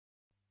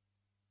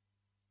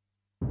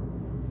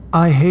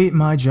I hate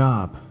my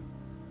job.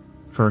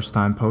 First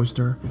time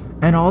poster,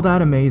 and all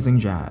that amazing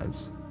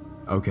jazz.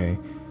 Okay,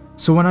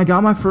 so when I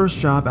got my first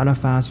job at a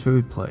fast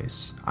food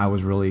place, I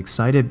was really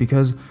excited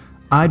because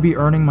I'd be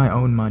earning my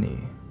own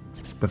money.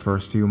 The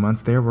first few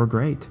months there were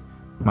great.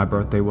 My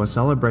birthday was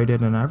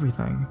celebrated and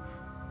everything.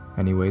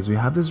 Anyways, we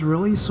have this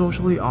really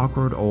socially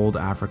awkward old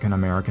African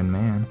American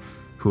man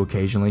who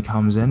occasionally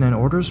comes in and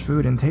orders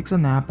food and takes a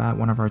nap at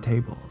one of our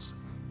tables.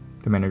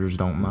 The managers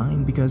don't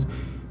mind because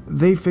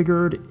they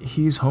figured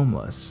he's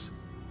homeless.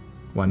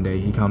 One day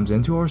he comes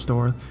into our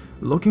store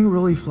looking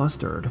really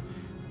flustered,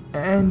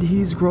 and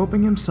he's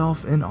groping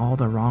himself in all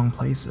the wrong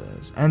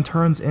places and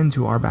turns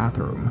into our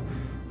bathroom.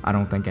 I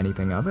don't think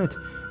anything of it,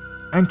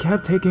 and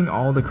kept taking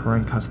all the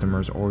current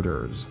customers'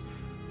 orders.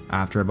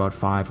 After about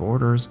 5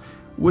 orders,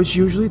 which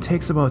usually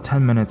takes about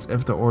 10 minutes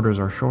if the orders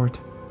are short,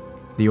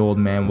 the old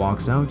man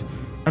walks out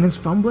and is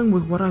fumbling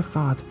with what I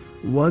thought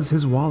was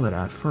his wallet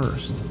at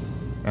first,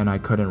 and I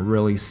couldn't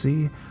really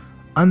see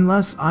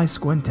unless I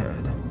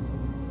squinted.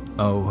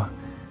 Oh,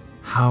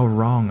 how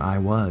wrong I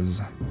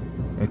was.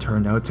 It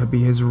turned out to be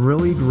his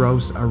really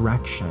gross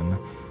erection,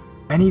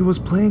 and he was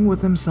playing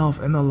with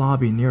himself in the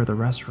lobby near the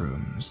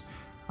restrooms.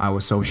 I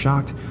was so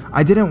shocked,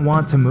 I didn't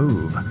want to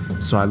move,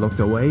 so I looked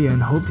away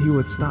and hoped he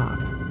would stop.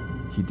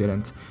 He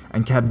didn't,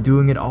 and kept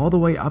doing it all the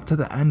way up to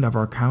the end of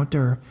our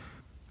counter,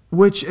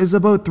 which is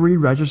about 3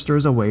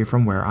 registers away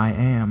from where I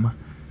am.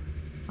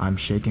 I'm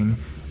shaking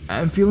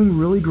and feeling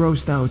really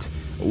grossed out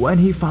when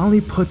he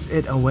finally puts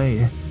it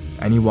away,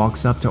 and he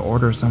walks up to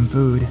order some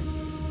food.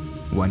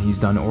 When he's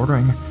done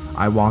ordering,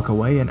 I walk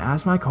away and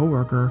ask my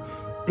coworker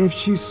if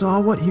she saw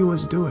what he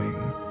was doing.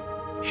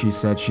 She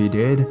said she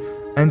did,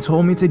 and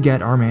told me to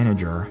get our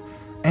manager,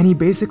 and he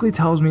basically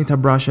tells me to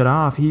brush it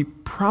off. He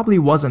probably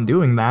wasn't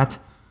doing that.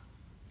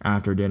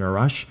 After dinner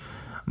rush,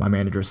 my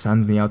manager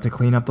sends me out to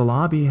clean up the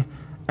lobby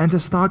and to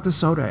stock the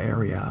soda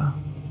area.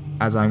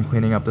 As I'm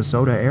cleaning up the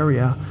soda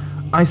area,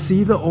 I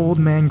see the old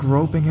man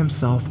groping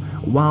himself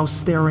while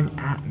staring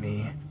at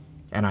me,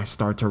 and I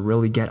start to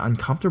really get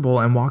uncomfortable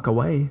and walk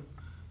away.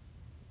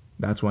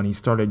 That's when he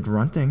started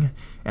grunting,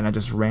 and I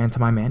just ran to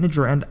my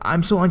manager, and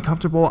I'm so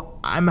uncomfortable,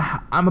 I'm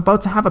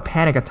about to have a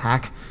panic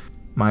attack.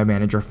 My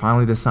manager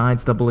finally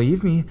decides to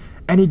believe me,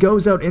 and he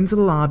goes out into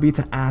the lobby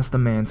to ask the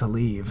man to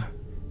leave.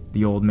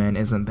 The old man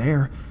isn't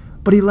there,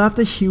 but he left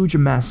a huge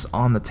mess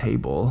on the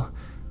table,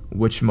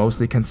 which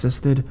mostly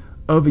consisted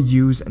of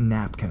used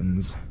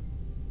napkins.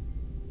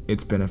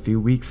 It's been a few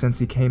weeks since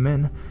he came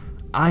in.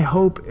 I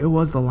hope it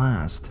was the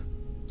last.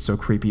 So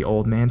creepy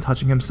old man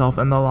touching himself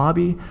in the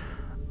lobby,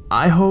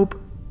 I hope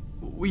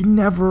we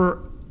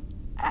never,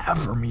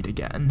 ever meet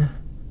again.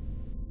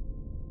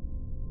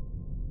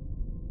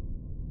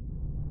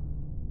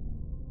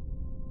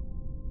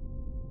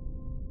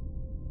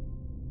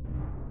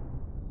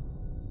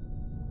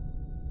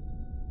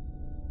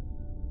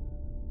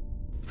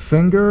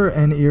 Finger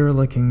and ear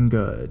licking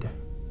good.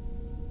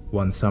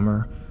 One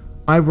summer,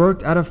 I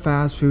worked at a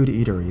fast food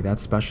eatery that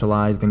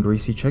specialized in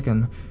greasy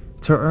chicken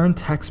to earn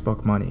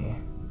textbook money.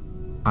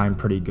 I'm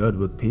pretty good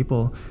with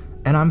people,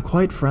 and I'm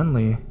quite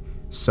friendly,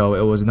 so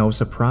it was no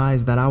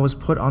surprise that I was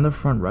put on the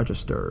front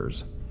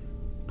registers.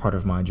 Part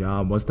of my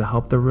job was to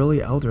help the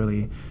really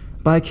elderly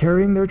by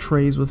carrying their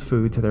trays with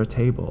food to their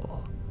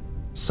table.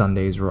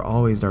 Sundays were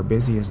always our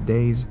busiest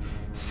days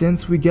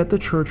since we get the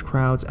church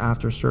crowds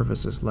after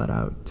services let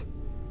out.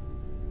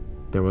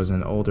 There was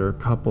an older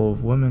couple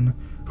of women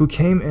who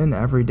came in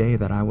every day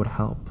that I would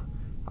help.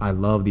 I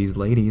love these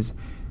ladies.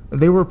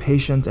 They were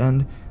patient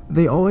and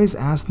they always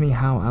asked me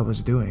how I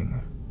was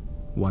doing.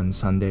 One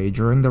Sunday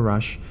during the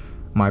rush,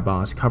 my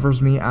boss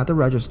covers me at the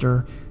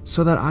register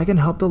so that I can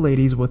help the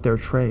ladies with their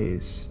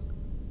trays.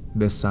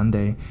 This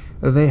Sunday,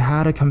 they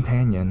had a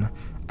companion,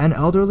 an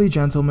elderly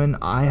gentleman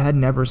I had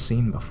never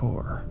seen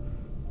before.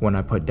 When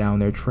I put down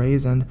their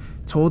trays and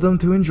told them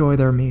to enjoy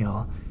their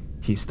meal,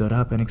 he stood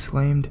up and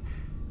exclaimed,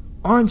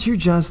 "Aren't you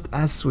just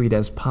as sweet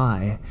as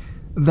pie?"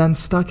 Then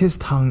stuck his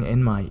tongue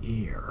in my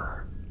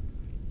ear.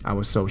 I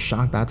was so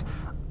shocked that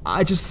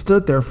I just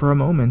stood there for a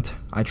moment.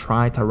 I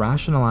tried to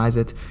rationalize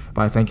it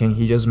by thinking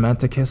he just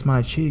meant to kiss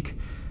my cheek,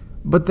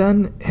 but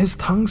then his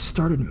tongue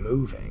started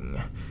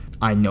moving.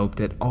 I noped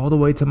it all the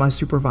way to my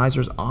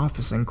supervisor's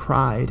office and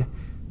cried.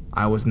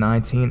 I was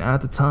 19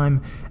 at the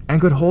time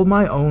and could hold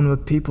my own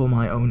with people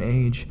my own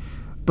age,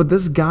 but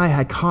this guy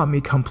had caught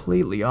me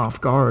completely off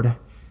guard.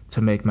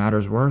 To make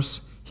matters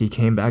worse, he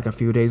came back a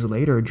few days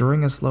later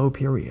during a slow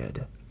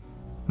period.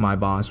 My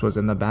boss was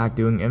in the back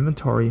doing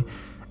inventory,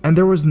 and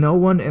there was no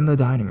one in the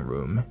dining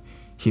room.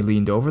 He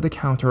leaned over the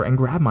counter and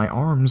grabbed my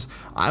arms.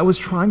 I was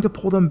trying to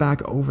pull them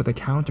back over the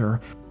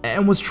counter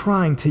and was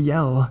trying to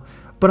yell,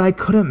 but I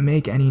couldn't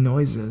make any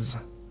noises.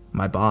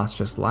 My boss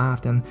just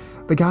laughed, and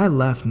the guy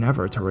left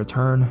never to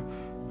return.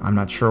 I'm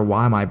not sure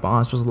why my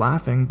boss was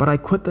laughing, but I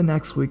quit the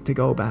next week to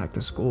go back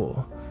to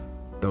school.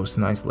 Those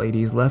nice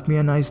ladies left me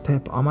a nice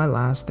tip on my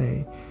last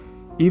day,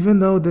 even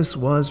though this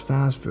was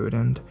fast food,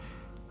 and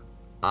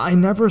I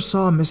never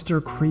saw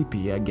Mr.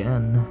 Creepy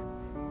again.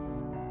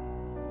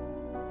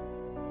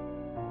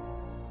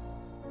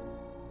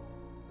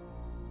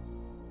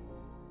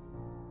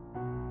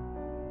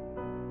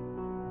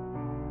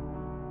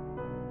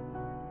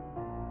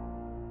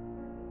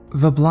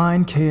 The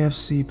blind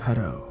KFC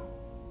pedo.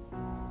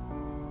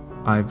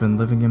 I've been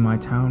living in my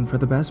town for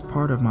the best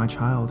part of my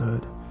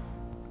childhood,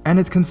 and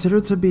it's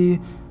considered to be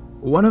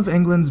one of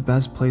England's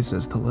best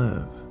places to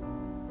live.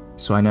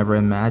 So I never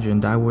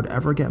imagined I would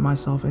ever get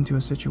myself into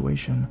a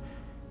situation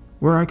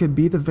where I could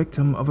be the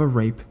victim of a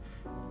rape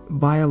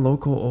by a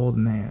local old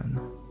man.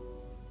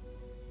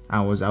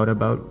 I was out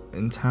about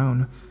in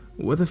town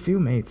with a few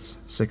mates,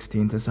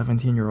 16 to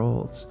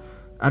 17-year-olds,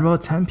 at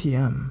about 10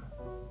 p.m.,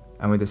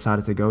 and we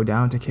decided to go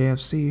down to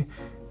KFC,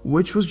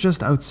 which was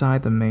just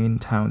outside the main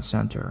town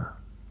center.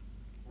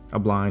 A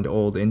blind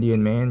old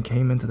Indian man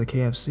came into the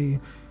KFC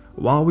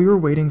while we were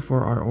waiting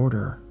for our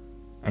order,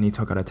 and he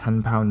took out a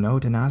 10-pound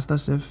note and asked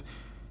us if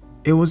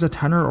it was a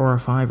tenner or a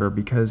fiver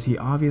because he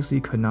obviously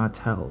could not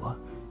tell.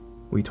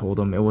 We told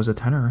him it was a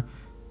tenner,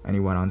 and he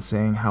went on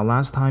saying how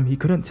last time he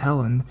couldn't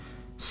tell and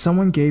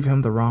someone gave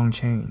him the wrong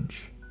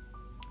change.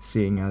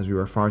 Seeing as we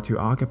were far too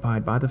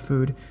occupied by the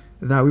food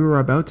that we were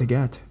about to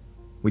get,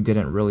 we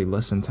didn't really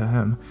listen to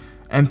him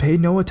and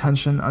paid no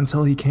attention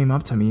until he came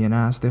up to me and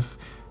asked if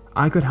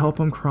I could help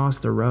him cross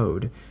the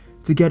road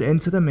to get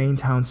into the main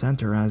town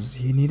center as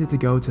he needed to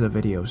go to the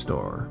video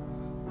store.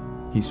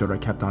 He sort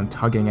of kept on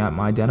tugging at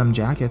my denim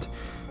jacket,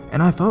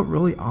 and I felt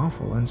really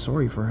awful and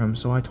sorry for him,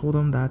 so I told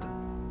him that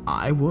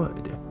I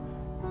would.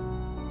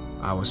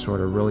 I was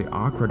sort of really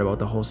awkward about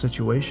the whole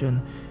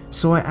situation,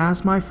 so I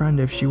asked my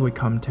friend if she would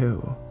come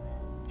too.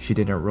 She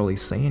didn't really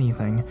say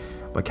anything,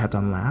 but kept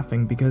on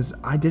laughing because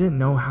I didn't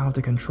know how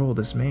to control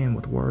this man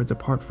with words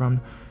apart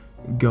from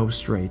go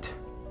straight.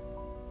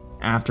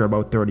 After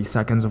about 30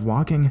 seconds of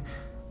walking,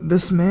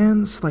 this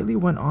man slightly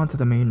went onto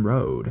the main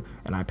road,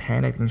 and I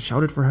panicked and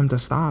shouted for him to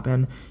stop,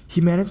 and he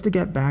managed to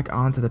get back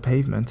onto the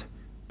pavement.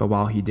 But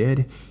while he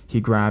did, he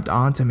grabbed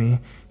onto me,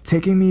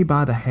 taking me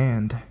by the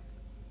hand.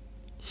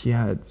 He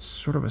had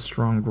sort of a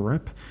strong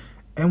grip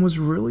and was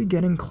really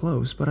getting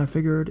close, but I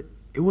figured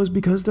it was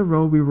because the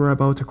road we were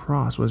about to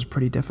cross was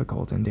pretty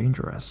difficult and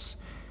dangerous.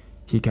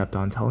 He kept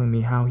on telling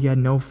me how he had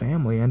no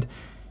family and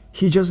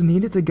he just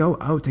needed to go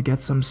out to get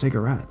some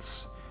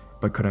cigarettes,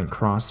 but couldn't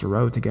cross the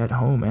road to get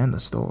home and the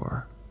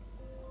store.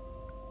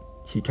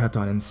 He kept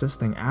on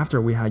insisting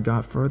after we had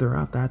got further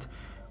up that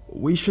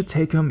we should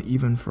take him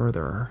even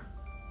further.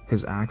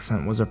 His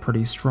accent was a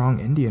pretty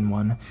strong Indian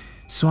one,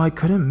 so I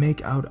couldn't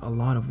make out a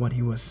lot of what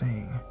he was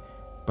saying,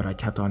 but I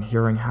kept on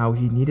hearing how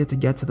he needed to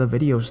get to the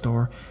video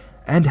store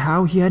and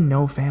how he had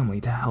no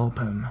family to help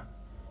him.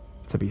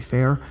 To be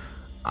fair,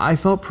 I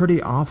felt pretty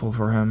awful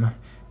for him,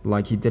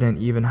 like he didn't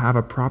even have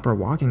a proper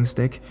walking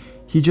stick,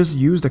 he just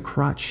used a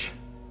crutch.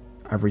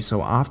 Every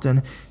so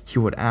often, he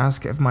would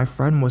ask if my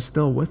friend was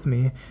still with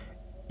me,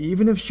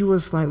 even if she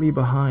was slightly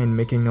behind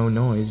making no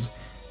noise,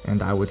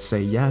 and I would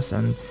say yes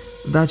and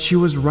that she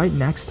was right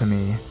next to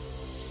me.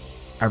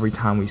 Every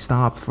time we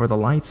stopped for the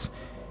lights,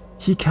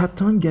 he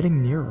kept on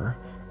getting nearer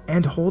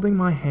and holding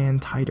my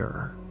hand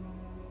tighter.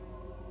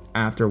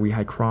 After we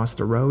had crossed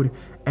the road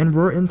and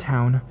were in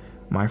town,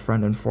 my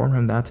friend informed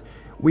him that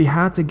we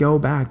had to go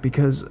back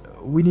because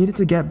we needed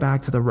to get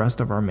back to the rest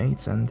of our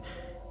mates and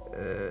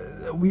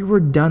we were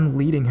done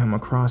leading him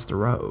across the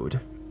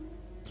road.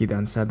 He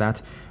then said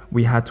that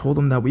we had told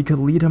him that we could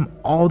lead him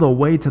all the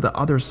way to the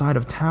other side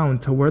of town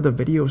to where the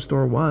video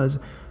store was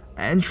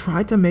and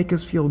tried to make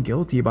us feel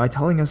guilty by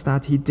telling us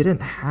that he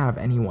didn't have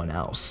anyone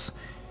else.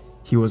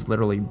 He was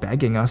literally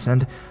begging us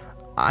and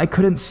I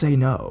couldn't say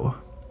no.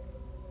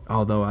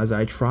 Although as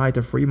I tried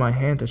to free my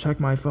hand to check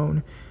my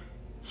phone,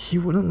 he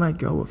wouldn't let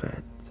go of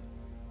it.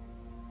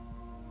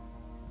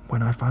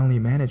 When I finally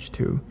managed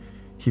to,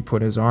 he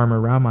put his arm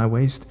around my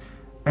waist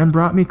and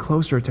brought me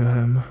closer to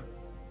him.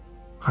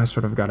 I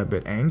sort of got a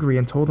bit angry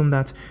and told him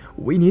that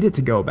we needed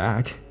to go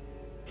back.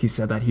 He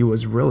said that he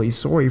was really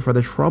sorry for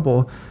the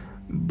trouble,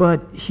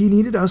 but he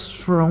needed us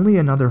for only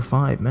another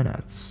 5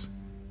 minutes.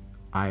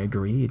 I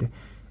agreed,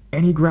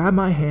 and he grabbed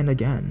my hand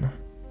again,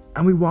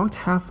 and we walked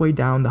halfway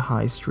down the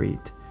high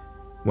street,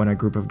 when a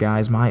group of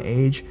guys my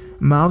age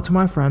mouthed to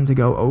my friend to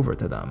go over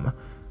to them.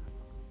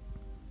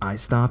 I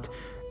stopped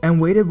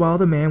and waited while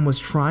the man was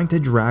trying to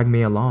drag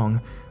me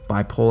along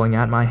by pulling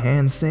at my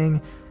hand,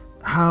 saying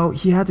how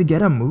he had to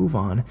get a move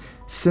on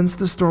since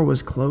the store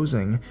was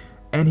closing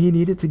and he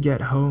needed to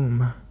get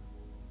home.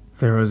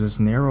 There was this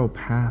narrow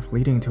path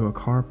leading to a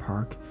car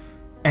park,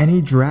 and he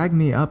dragged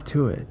me up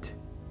to it.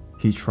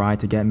 He tried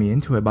to get me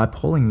into it by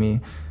pulling me,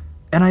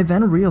 and I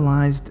then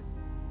realized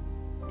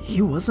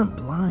he wasn't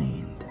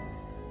blind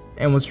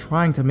and was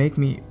trying to make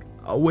me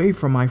away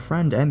from my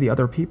friend and the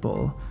other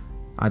people.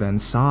 I then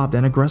sobbed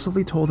and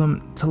aggressively told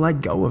him to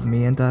let go of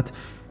me and that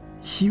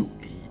he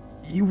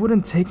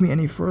wouldn't take me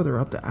any further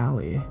up the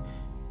alley.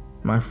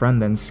 My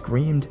friend then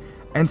screamed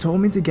and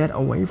told me to get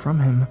away from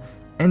him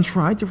and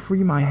tried to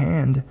free my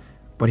hand,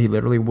 but he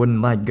literally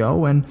wouldn't let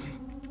go and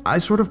I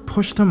sort of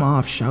pushed him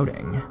off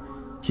shouting.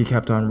 He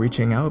kept on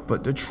reaching out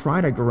but to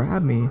try to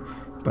grab me,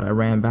 but I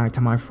ran back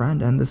to my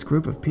friend and this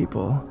group of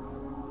people.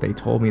 They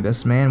told me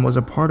this man was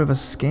a part of a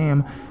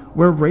scam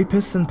where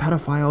rapists and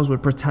pedophiles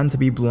would pretend to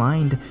be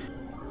blind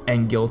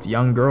and guilt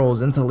young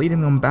girls into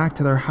leading them back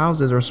to their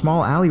houses or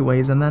small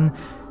alleyways and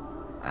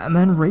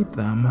then rape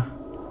them.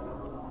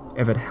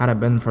 If it hadn't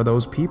been for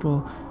those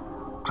people,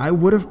 I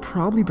would have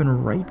probably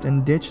been raped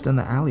and ditched in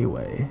the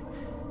alleyway.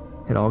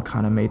 It all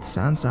kind of made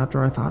sense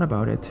after I thought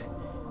about it.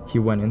 He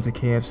went into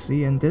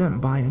KFC and didn't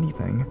buy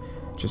anything,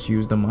 just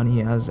used the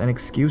money as an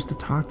excuse to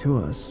talk to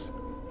us.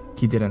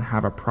 He didn't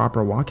have a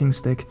proper walking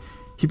stick.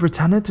 He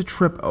pretended to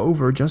trip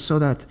over just so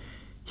that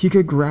he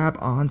could grab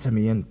onto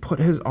me and put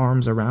his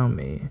arms around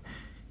me.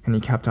 And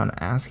he kept on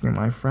asking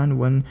my friend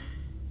when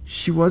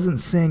she wasn't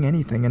saying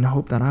anything and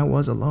hoped that I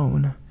was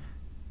alone.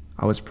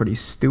 I was pretty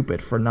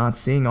stupid for not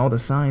seeing all the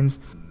signs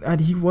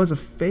that he was a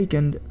fake,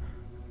 and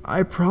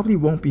I probably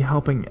won't be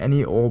helping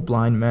any old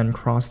blind men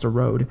cross the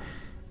road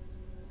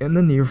in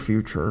the near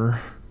future.